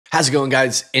How's it going,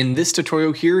 guys? In this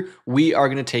tutorial here, we are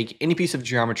going to take any piece of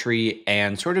geometry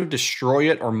and sort of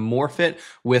destroy it or morph it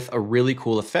with a really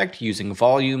cool effect using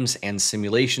volumes and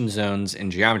simulation zones in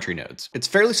geometry nodes. It's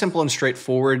fairly simple and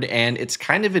straightforward, and it's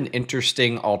kind of an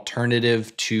interesting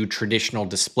alternative to traditional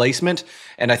displacement,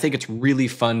 and I think it's really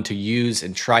fun to use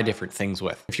and try different things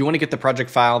with. If you want to get the project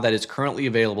file that is currently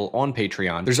available on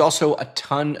Patreon, there's also a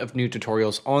ton of new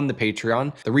tutorials on the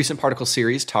Patreon. The recent particle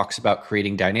series talks about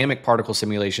creating dynamic particle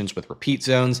simulations with repeat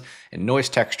zones and noise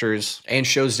textures, and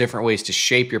shows different ways to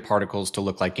shape your particles to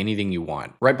look like anything you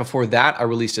want. Right before that, I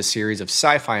released a series of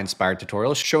sci-fi inspired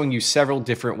tutorials showing you several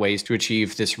different ways to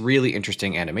achieve this really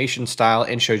interesting animation style,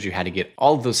 and shows you how to get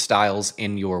all of those styles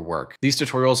in your work. These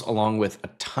tutorials, along with a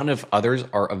ton of others,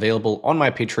 are available on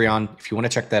my Patreon. If you want to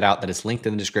check that out, that is linked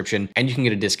in the description, and you can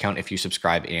get a discount if you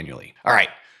subscribe annually. All right,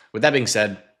 with that being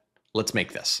said, let's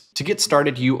make this. To get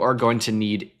started, you are going to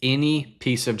need any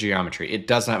piece of geometry. It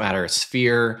does not matter, a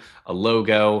sphere, a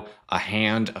logo, a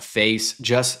hand, a face,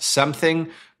 just something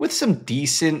with some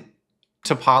decent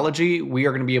topology. We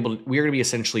are going to be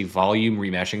essentially volume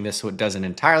remeshing this, so it doesn't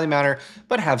entirely matter,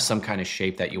 but have some kind of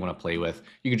shape that you want to play with.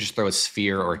 You could just throw a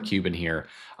sphere or a cube in here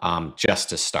just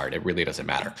to start. It really doesn't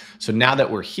matter. So now that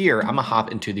we're here, I'm gonna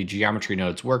hop into the geometry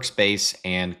nodes workspace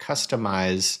and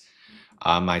customize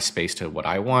my space to what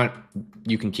I want.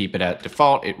 You can keep it at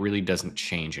default. It really doesn't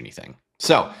change anything.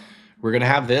 So we're gonna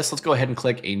have this. Let's go ahead and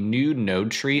click a new node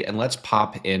tree, and let's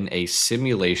pop in a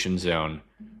simulation zone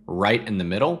right in the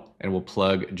middle, and we'll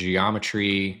plug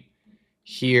geometry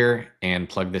here and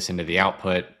plug this into the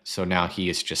output. So now he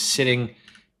is just sitting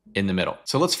in the middle.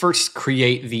 So let's first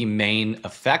create the main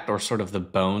effect, or sort of the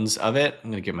bones of it. I'm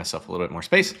gonna give myself a little bit more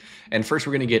space. And first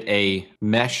we're gonna get a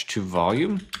mesh to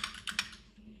volume.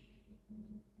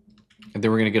 And then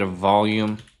we're going to get a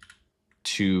volume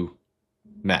to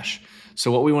mesh. So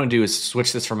what we want to do is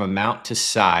switch this from amount to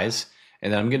size.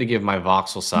 And then I'm going to give my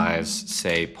voxel size,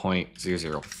 say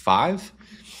 0.005.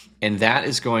 And that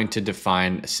is going to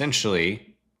define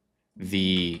essentially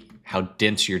how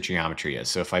dense your geometry is.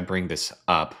 So if I bring this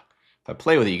up, if I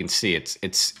play with it, you can see it's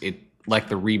like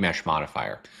the remesh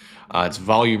modifier. It's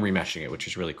volume remeshing it, which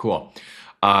is really cool.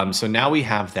 So now we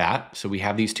have that. So we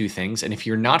have these two things. And if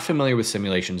you're not familiar with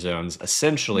simulation zones,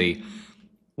 essentially,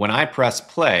 when I press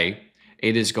play,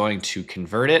 it is going to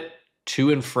convert it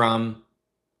to and from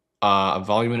a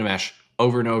volume and a mesh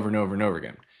over and over and over and over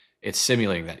again. It's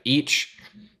simulating that. Each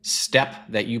step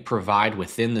that you provide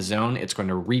within the zone, it's going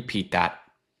to repeat that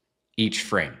each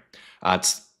frame.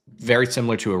 It's very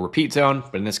similar to a repeat zone,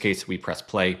 but in this case, we press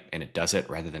play and it does it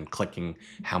rather than clicking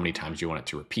how many times you want it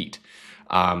to repeat.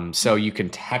 So you can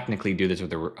technically do this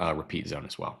with a repeat zone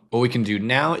as well. What we can do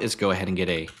now is go ahead and get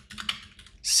a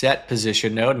set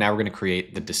position node. Now we're going to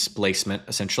create the displacement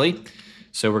essentially.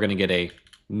 So we're going to get a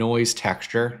noise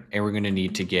texture, and we're going to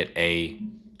need to get a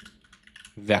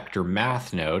vector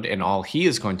math node. And all he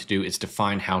is going to do is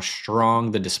define how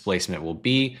strong the displacement will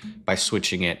be by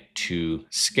switching it to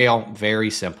scale. Very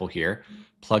simple here.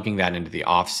 Plugging that into the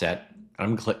offset.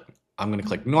 I'm going to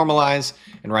click normalize,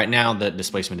 and right now the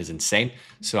displacement is insane.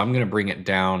 So I'm going to bring it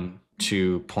down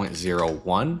to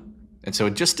 0.01. And so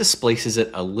it just displaces it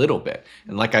a little bit.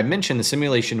 And like I mentioned, the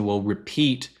simulation will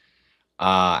repeat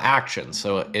action.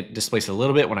 So it displaces a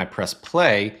little bit. When I press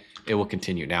play, it will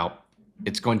continue. Now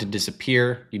it's going to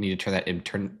disappear. You need to turn that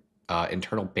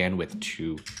internal bandwidth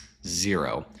to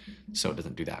 0 so it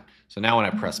doesn't do that. So now when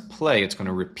I press play, it's going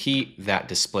to repeat that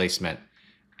displacement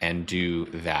and do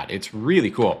that. It's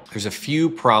really cool. There's a few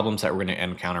problems that we're going to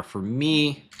encounter. For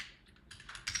me,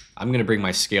 I'm going to bring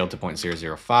my scale to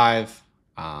 0.005,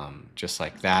 just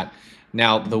like that.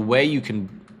 Now, the way you can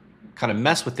kind of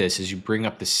mess with this is you bring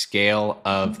up the scale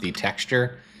of the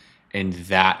texture, and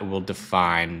that will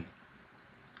define,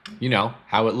 you know,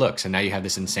 how it looks. And now you have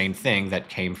this insane thing that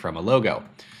came from a logo.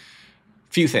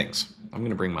 Few things. I'm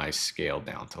going to bring my scale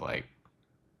down to like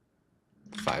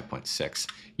 5.6.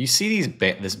 You see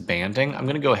this banding? I'm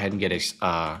going to go ahead and get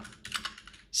a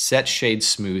set shade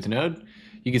smooth node.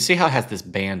 You can see how it has this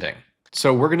banding.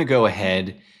 So we're going to go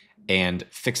ahead and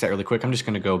fix that really quick. I'm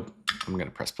going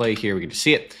to press play here. We can just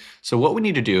see it. So what we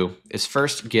need to do is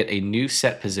first get a new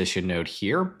set position node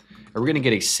here. And we're going to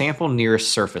get a sample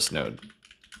nearest surface node.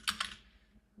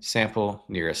 Sample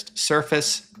nearest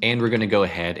surface. And we're going to go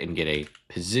ahead and get a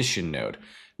position node.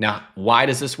 Now, why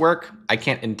does this work? I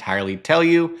can't entirely tell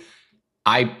you.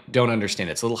 I don't understand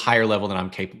it. It's a little higher level than I'm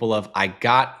capable of. I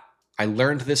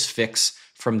learned this fix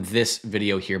from this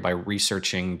video here by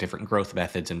researching different growth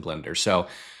methods in Blender. So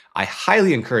I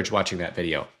highly encourage watching that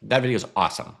video. That video is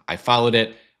awesome. I followed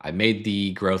it. I made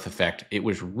the growth effect. It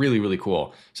was really, really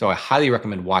cool. So I highly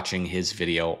recommend watching his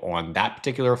video on that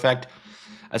particular effect.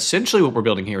 Essentially what we're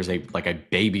building here is like a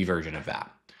baby version of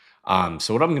that.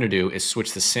 So what I'm going to do is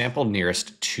switch the sample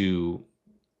nearest to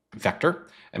vector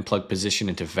and plug position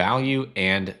into value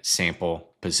and sample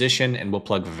position, and we'll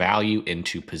plug value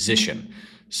into position.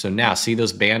 So now see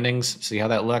those bandings? See how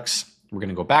that looks? We're going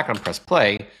to go back and press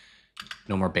play.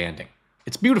 No more banding.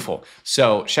 It's beautiful.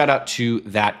 So shout out to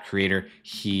that creator.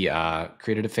 He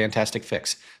created a fantastic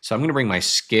fix. So I'm going to bring my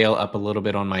scale up a little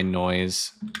bit on my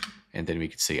noise, and then we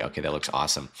can see, okay, that looks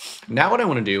awesome. Now what I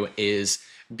want to do is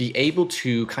be able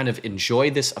to kind of enjoy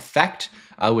this effect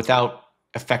without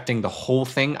affecting the whole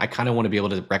thing. I kind of want to be able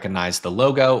to recognize the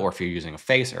logo, or if you're using a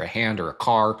face or a hand or a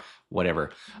car,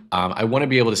 whatever. I want to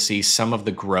be able to see some of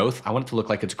the growth. I want it to look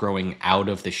like it's growing out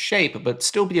of the shape, but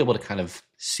still be able to kind of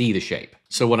see the shape.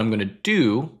 So what I'm going to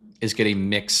do is get a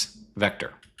mix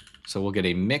vector. So we'll get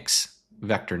a mix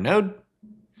vector node,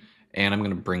 and I'm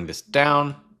going to bring this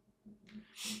down.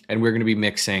 And we're going to be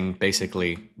mixing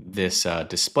basically this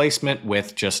displacement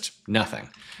with just nothing.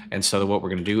 And so what we're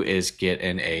going to do is get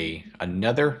in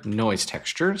another noise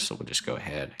texture. So we'll just go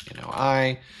ahead,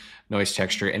 NOI, noise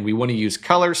texture, and we want to use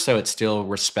color so it still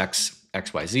respects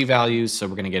XYZ values. So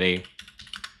we're going to get a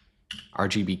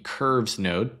RGB curves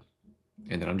node.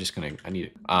 And then I'm just going to, I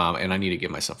need to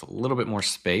give myself a little bit more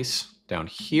space down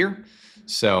here.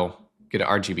 So get an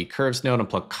RGB curves node and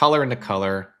plug color into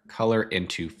color, color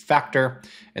into factor.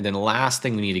 And then the last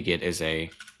thing we need to get is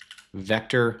a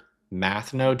vector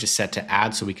math node just set to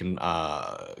add so we can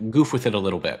goof with it a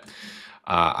little bit.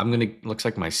 Looks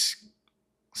like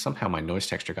somehow my noise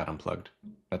texture got unplugged.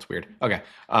 That's weird. Okay,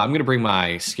 I'm gonna bring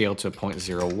my scale to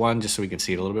 0.01 just so we can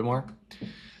see it a little bit more.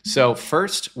 So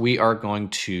first we are going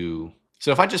to,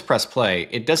 so if I just press play,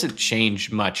 it doesn't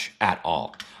change much at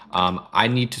all. I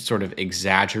need to sort of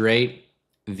exaggerate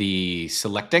the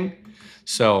selecting.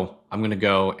 So I'm going to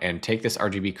go and take this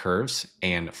RGB curves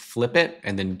and flip it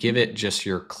and then give it just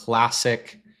your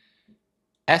classic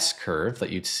S curve that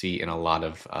you'd see in a lot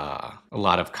of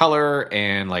color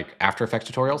and like After Effects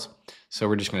tutorials. So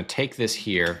we're just going to take this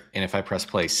here, and if I press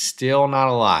play, still not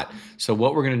a lot. So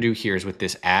what we're going to do here is with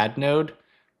this add node,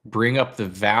 bring up the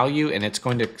value, and it's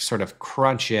going to sort of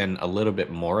crunch in a little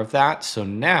bit more of that. So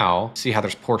now see how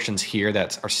there's portions here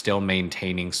that are still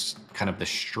maintaining kind of the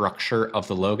structure of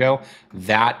the logo.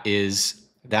 That is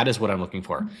what I'm looking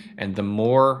for. And the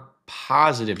more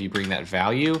positive you bring that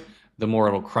value, the more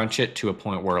it'll crunch it to a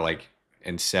point where like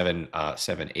in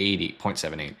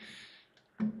 780.78,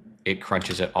 it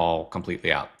crunches it all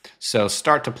completely out. So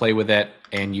start to play with it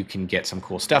and you can get some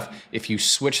cool stuff. If you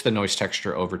switch the noise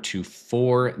texture over to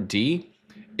 4D,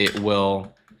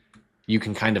 you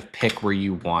can kind of pick where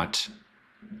you want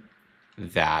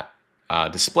that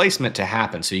displacement to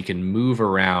happen. So you can move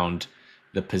around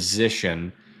the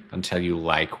position until you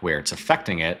like where it's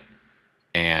affecting it,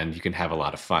 and you can have a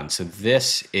lot of fun. So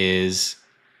this is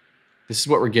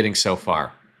what we're getting so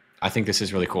far. I think this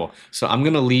is really cool. So I'm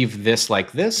going to leave this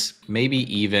like this, maybe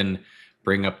even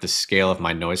bring up the scale of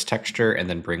my noise texture and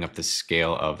then bring up the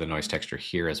scale of the noise texture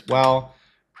here as well.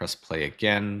 Press play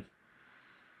again.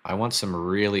 I want some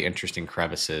really interesting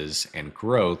crevices and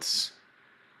growths.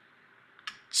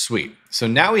 Sweet. So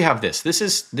now we have this. This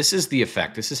is the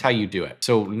effect. This is how you do it.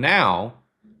 So now,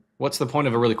 what's the point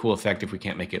of a really cool effect if we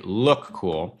can't make it look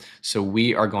cool? So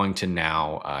we are going to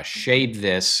now shade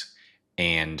this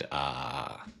and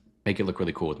make it look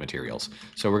really cool with materials.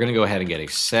 So we're going to go ahead and get a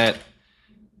set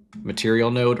material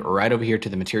node right over here to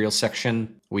the materials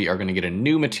section. We are going to get a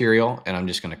new material, and I'm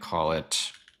just going to call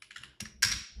it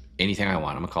anything I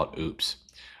want. I'm going to call it oops.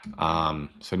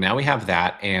 So now we have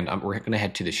that, and we're going to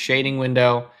head to the shading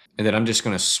window, and then I'm just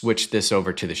going to switch this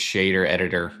over to the shader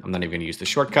editor. I'm not even going to use the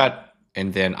shortcut.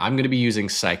 And then I'm going to be using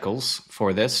cycles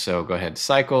for this. So go ahead,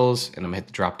 cycles, and I'm going to hit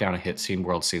the drop down and hit scene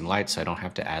world, scene lights. So I don't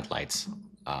have to add lights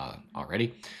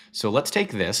already. So let's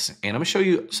take this, and I'm going to show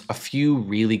you a few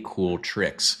really cool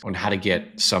tricks on how to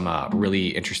get some really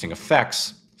interesting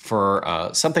effects for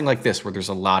something like this, where there's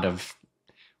a lot of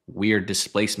weird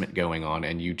displacement going on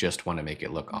and you just want to make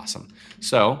it look awesome.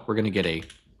 So we're going to get a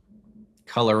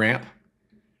color ramp,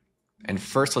 and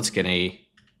first let's get a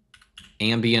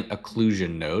ambient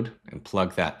occlusion node and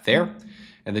plug that there.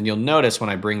 And then you'll notice when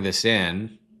I bring this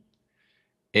in,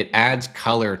 it adds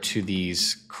color to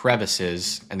these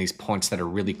crevices and these points that are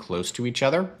really close to each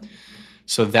other.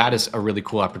 So that is a really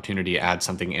cool opportunity to add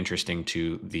something interesting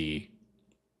to the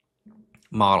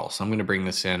model. So I'm going to bring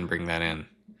this in, bring that in,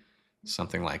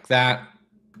 something like that.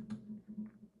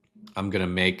 I'm going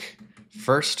to make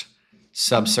first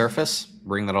subsurface,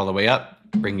 bring that all the way up.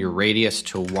 bring your radius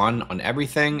to 1 on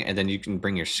everything, and then you can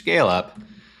bring your scale up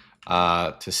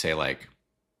to say like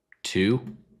 2,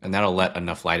 and that'll let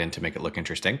enough light in to make it look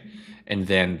interesting. And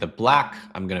then the black,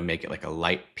 I'm gonna make it like a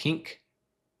light pink,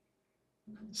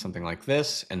 something like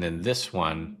this. And then this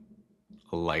one,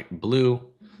 a light blue.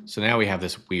 So now we have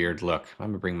this weird look. I'm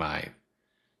gonna bring my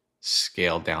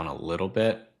scale down a little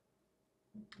bit,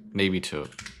 maybe to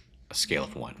a scale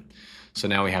of 1. So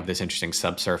now we have this interesting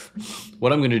subsurf.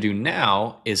 What I'm gonna do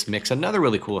now is mix another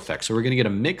really cool effect. So we're gonna get a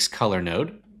mix color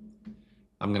node.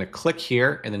 I'm gonna click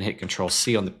here and then hit Control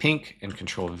C on the pink and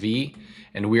Control V.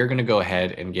 And we're gonna go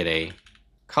ahead and get a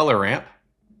color ramp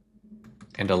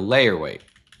and a layer weight.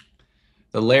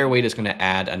 The layer weight is gonna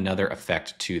add another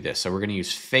effect to this. So we're gonna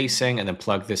use facing and then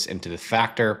plug this into the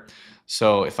factor.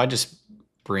 So if I just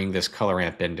bring this color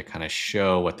ramp in to kind of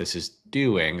show what this is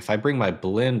doing, if I bring my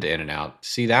blend in and out,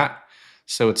 see that?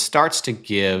 So it starts to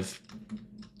give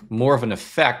more of an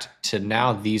effect to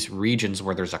now these regions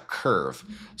where there's a curve.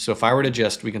 So if I were to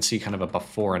just, we can see kind of a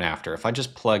before and after. If I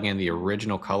just plug in the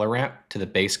original color ramp to the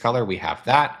base color, we have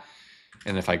that.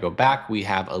 And if I go back, we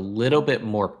have a little bit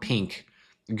more pink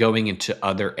going into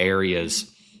other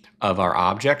areas of our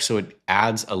object. So it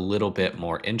adds a little bit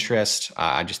more interest.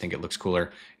 I just think it looks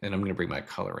cooler. And I'm gonna bring my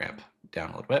color ramp down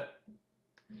a little bit.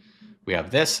 We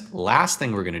have this. Last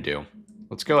thing we're gonna do,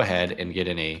 let's go ahead and get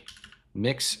in a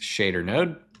mix shader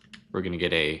node. We're gonna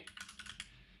get a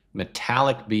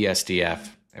metallic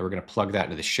BSDF and we're gonna plug that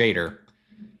into the shader.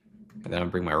 And then I'll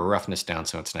bring my roughness down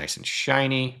so it's nice and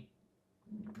shiny.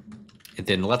 And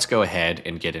then let's go ahead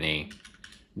and get in a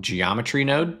geometry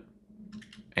node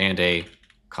and a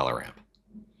color ramp.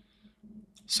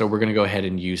 So we're gonna go ahead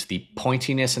and use the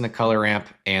pointiness in the color ramp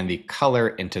and the color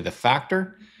into the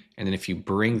factor. And then if you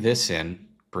bring this in,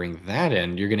 bring that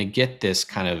in, you're gonna get this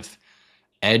kind of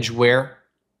edge wear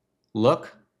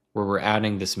look where we're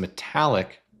adding this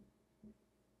metallic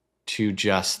to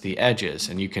just the edges.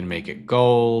 And you can make it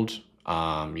gold,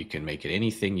 you can make it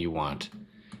anything you want.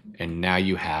 And now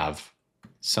you have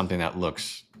something that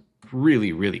looks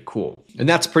really, really cool. And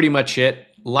that's pretty much it.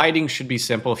 Lighting should be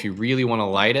simple. If you really want to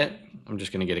light it, I'm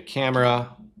just going to get a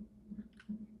camera,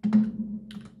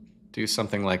 do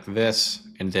something like this,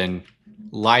 and then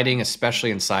lighting,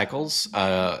 especially in cycles,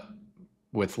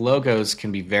 with logos can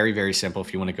be very, very simple.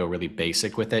 If you want to go really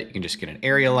basic with it, you can just get an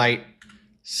area light,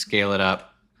 scale it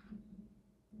up,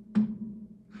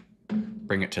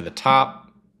 bring it to the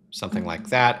top, something like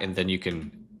that, and then you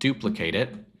can duplicate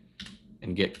it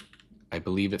and get, I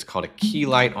believe it's called a key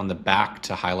light on the back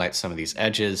to highlight some of these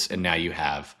edges. And now you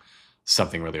have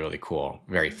something really, really cool,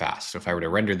 very fast. So if I were to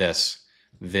render this,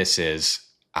 this is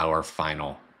our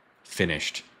final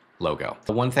finished logo.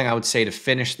 The one thing I would say to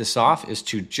finish this off is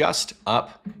to just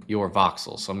up your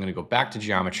voxel. So I'm gonna go back to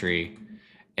geometry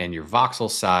and your voxel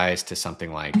size to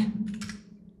something like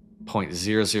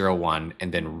 0.001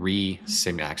 and then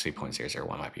re-simulate, actually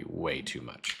 0.001 might be way too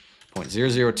much.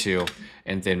 0.002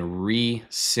 and then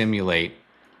re-simulate.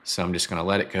 So I'm just gonna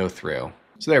let it go through.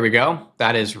 So there we go.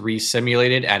 That is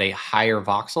re-simulated at a higher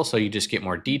voxel. So you just get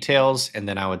more details. And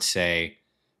then I would say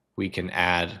we can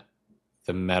add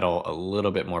the metal a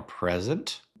little bit more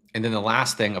present. And then the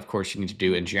last thing, of course, you need to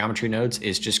do in geometry nodes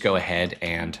is just go ahead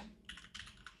and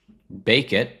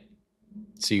bake it.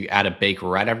 So you add a bake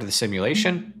right after the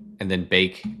simulation and then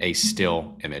bake a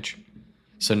still image.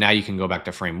 So now you can go back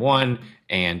to frame 1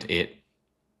 and it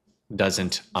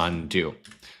doesn't undo.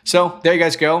 So there you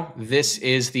guys go. This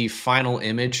is the final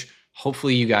image.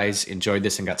 Hopefully you guys enjoyed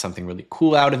this and got something really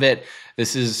cool out of it.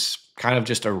 This is kind of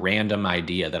just a random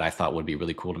idea that I thought would be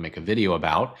really cool to make a video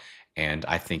about. And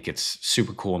I think it's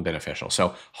super cool and beneficial.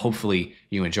 So hopefully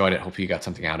you enjoyed it. Hopefully you got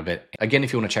something out of it. Again,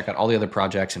 if you want to check out all the other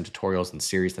projects and tutorials and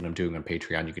series that I'm doing on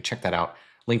Patreon, you can check that out.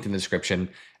 Linked in the description.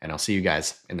 And I'll see you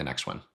guys in the next one.